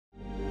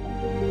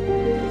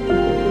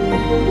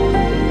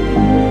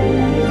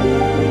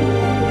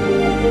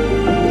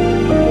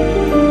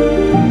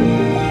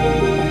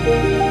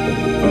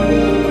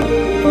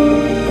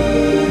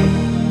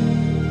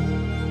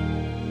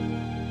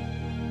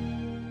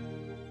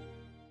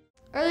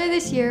Earlier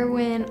this year,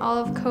 when all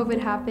of COVID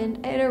happened,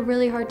 I had a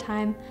really hard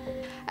time.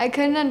 I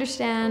couldn't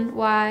understand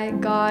why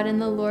God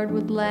and the Lord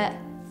would let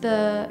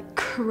the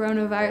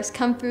coronavirus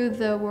come through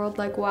the world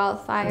like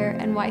wildfire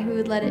and why He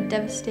would let it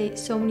devastate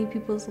so many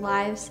people's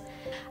lives.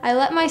 I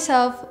let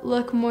myself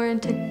look more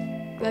into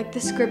the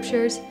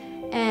scriptures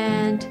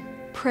and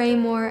pray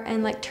more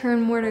and turn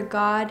more to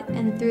God,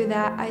 and through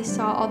that I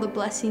saw all the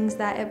blessings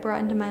that it brought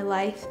into my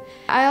life.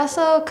 I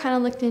also kind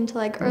of looked into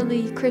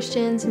early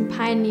Christians and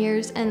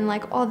pioneers and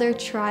all their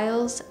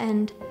trials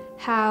and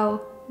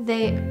how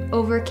they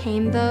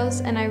overcame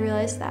those, and I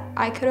realized that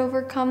I could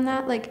overcome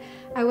that.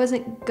 I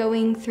wasn't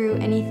going through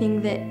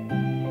anything that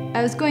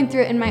I was going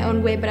through it in my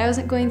own way, but I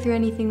wasn't going through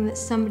anything that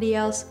somebody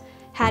else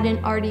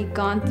hadn't already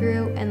gone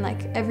through, and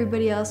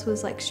everybody else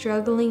was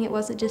struggling. It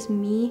wasn't just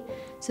me.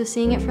 So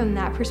seeing it from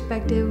that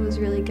perspective was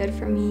really good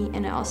for me,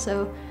 and it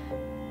also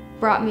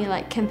brought me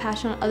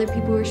compassion on other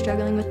people who were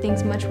struggling with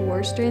things much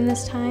worse during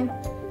this time.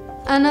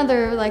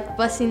 Another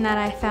blessing that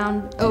I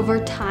found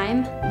over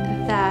time,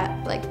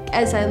 that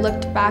as I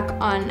looked back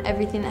on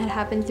everything that had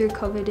happened through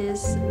COVID,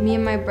 is me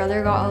and my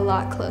brother got a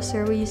lot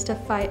closer. We used to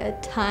fight a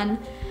ton,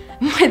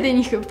 more than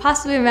you could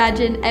possibly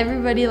imagine.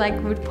 Everybody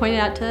would point it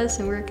out to us,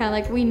 and we were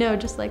kind of we know,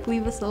 just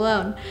leave us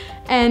alone.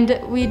 And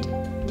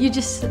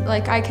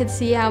I could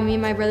see how me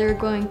and my brother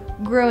were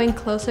growing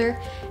closer,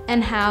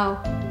 and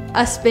how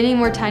us spending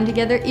more time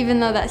together, even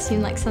though that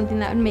seemed like something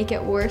that would make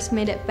it worse,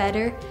 made it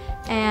better.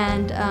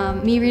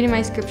 And me reading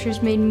my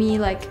scriptures made me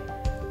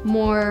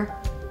more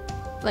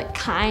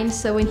kind,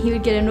 so when he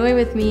would get annoyed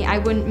with me, I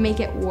wouldn't make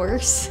it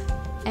worse.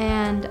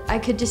 And I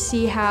could just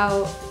see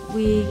how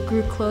we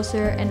grew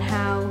closer and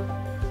how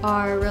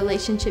our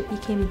relationship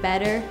became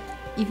better,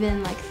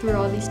 even through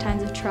all these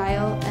times of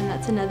trial. And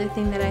that's another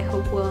thing that I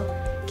hope will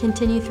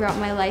continue throughout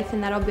my life,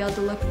 and that I'll be able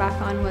to look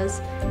back on, was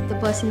the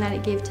blessing that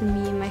it gave to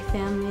me and my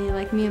family,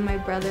 me and my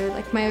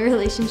brother, my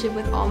relationship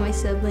with all my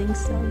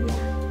siblings. So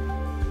yeah.